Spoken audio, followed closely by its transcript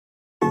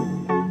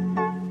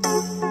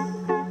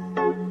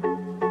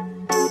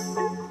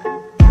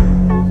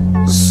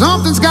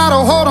Something's got a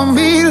hold on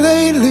me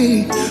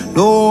lately.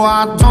 No,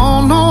 I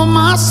don't know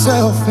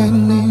myself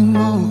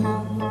anymore.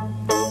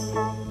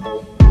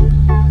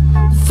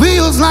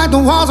 Feels like the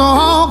walls are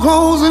all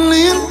closing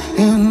in,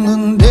 and the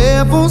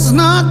devil's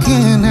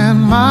knocking at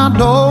my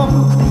door.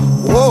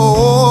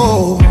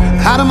 Whoa,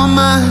 out of my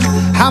mind.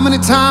 How many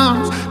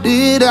times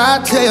did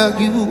I tell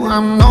you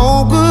I'm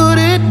no good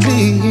at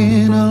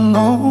being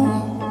alone?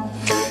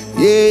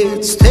 Yeah,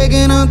 it's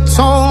taking a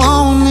toll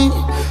on me,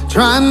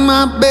 trying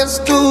my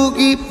best to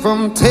keep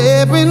from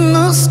tearing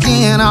the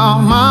skin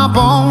off my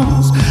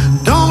bones.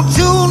 Don't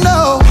you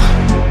know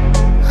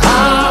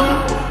I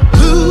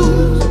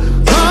lose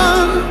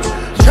control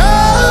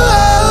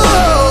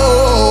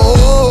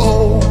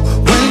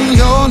when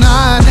you're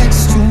not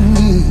next to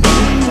me?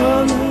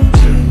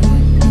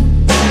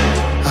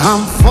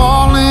 I'm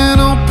falling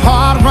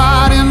apart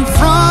right in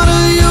front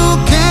of you.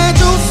 Can't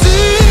you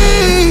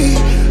see?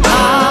 I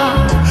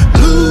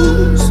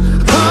lose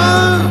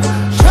control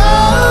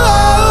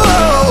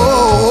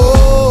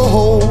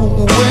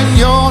when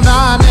you're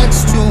not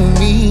next to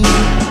me.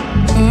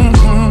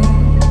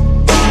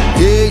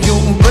 Yeah,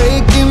 you're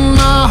breaking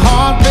my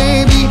heart,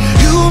 baby.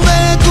 You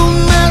make a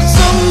mess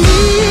of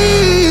me.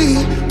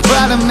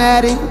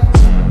 Problematic.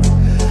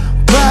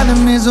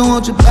 Problem is I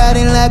want your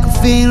body like a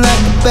fiend,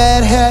 like a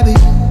bad habit.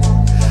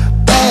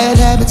 Bad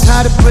habits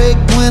hard to break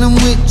when I'm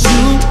with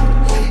you.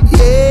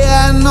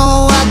 Yeah, I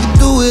know I can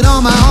do it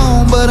on my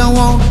own, but I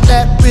want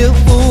that real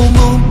full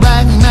moon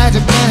black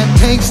magic, and it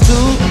takes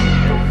two.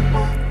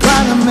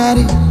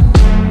 Problematic.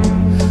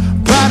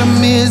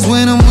 Problem is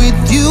when I'm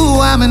with you,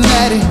 I'm an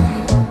addict,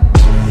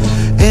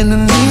 and I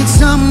need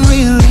some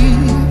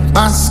relief.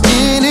 My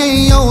skin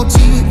ain't your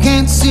teeth,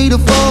 can't see the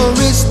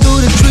forest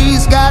through the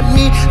trees. Got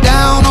me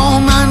down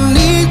on my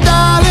knees,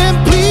 darling,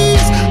 please.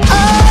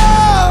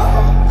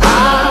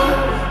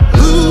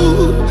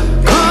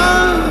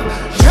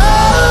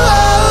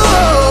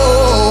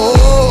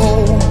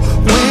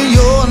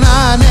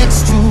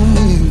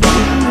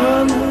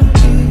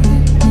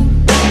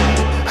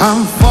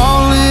 I'm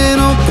falling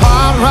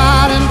apart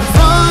right in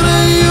front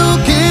of you.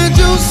 Can't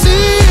you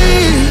see?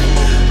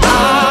 I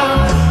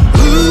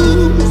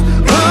lose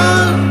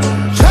control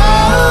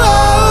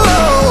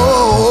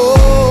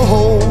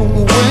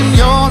when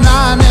you're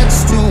not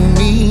next to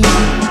me.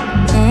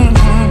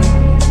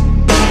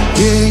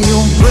 Yeah,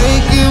 you're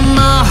breaking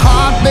my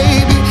heart,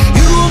 baby.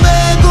 You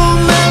make a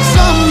mess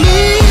of me.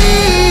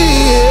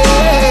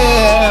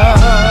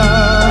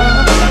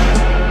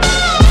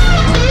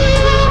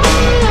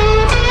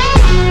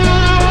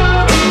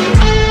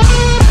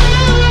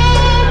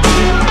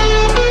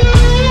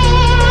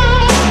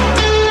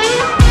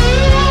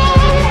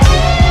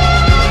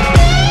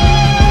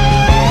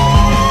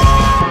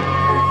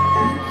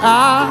 I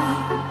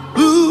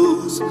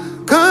lose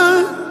control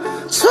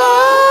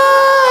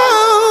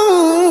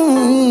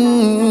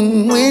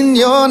when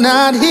you're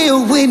not here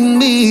with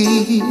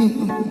me.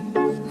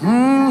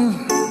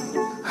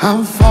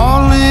 I'm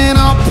falling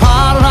apart.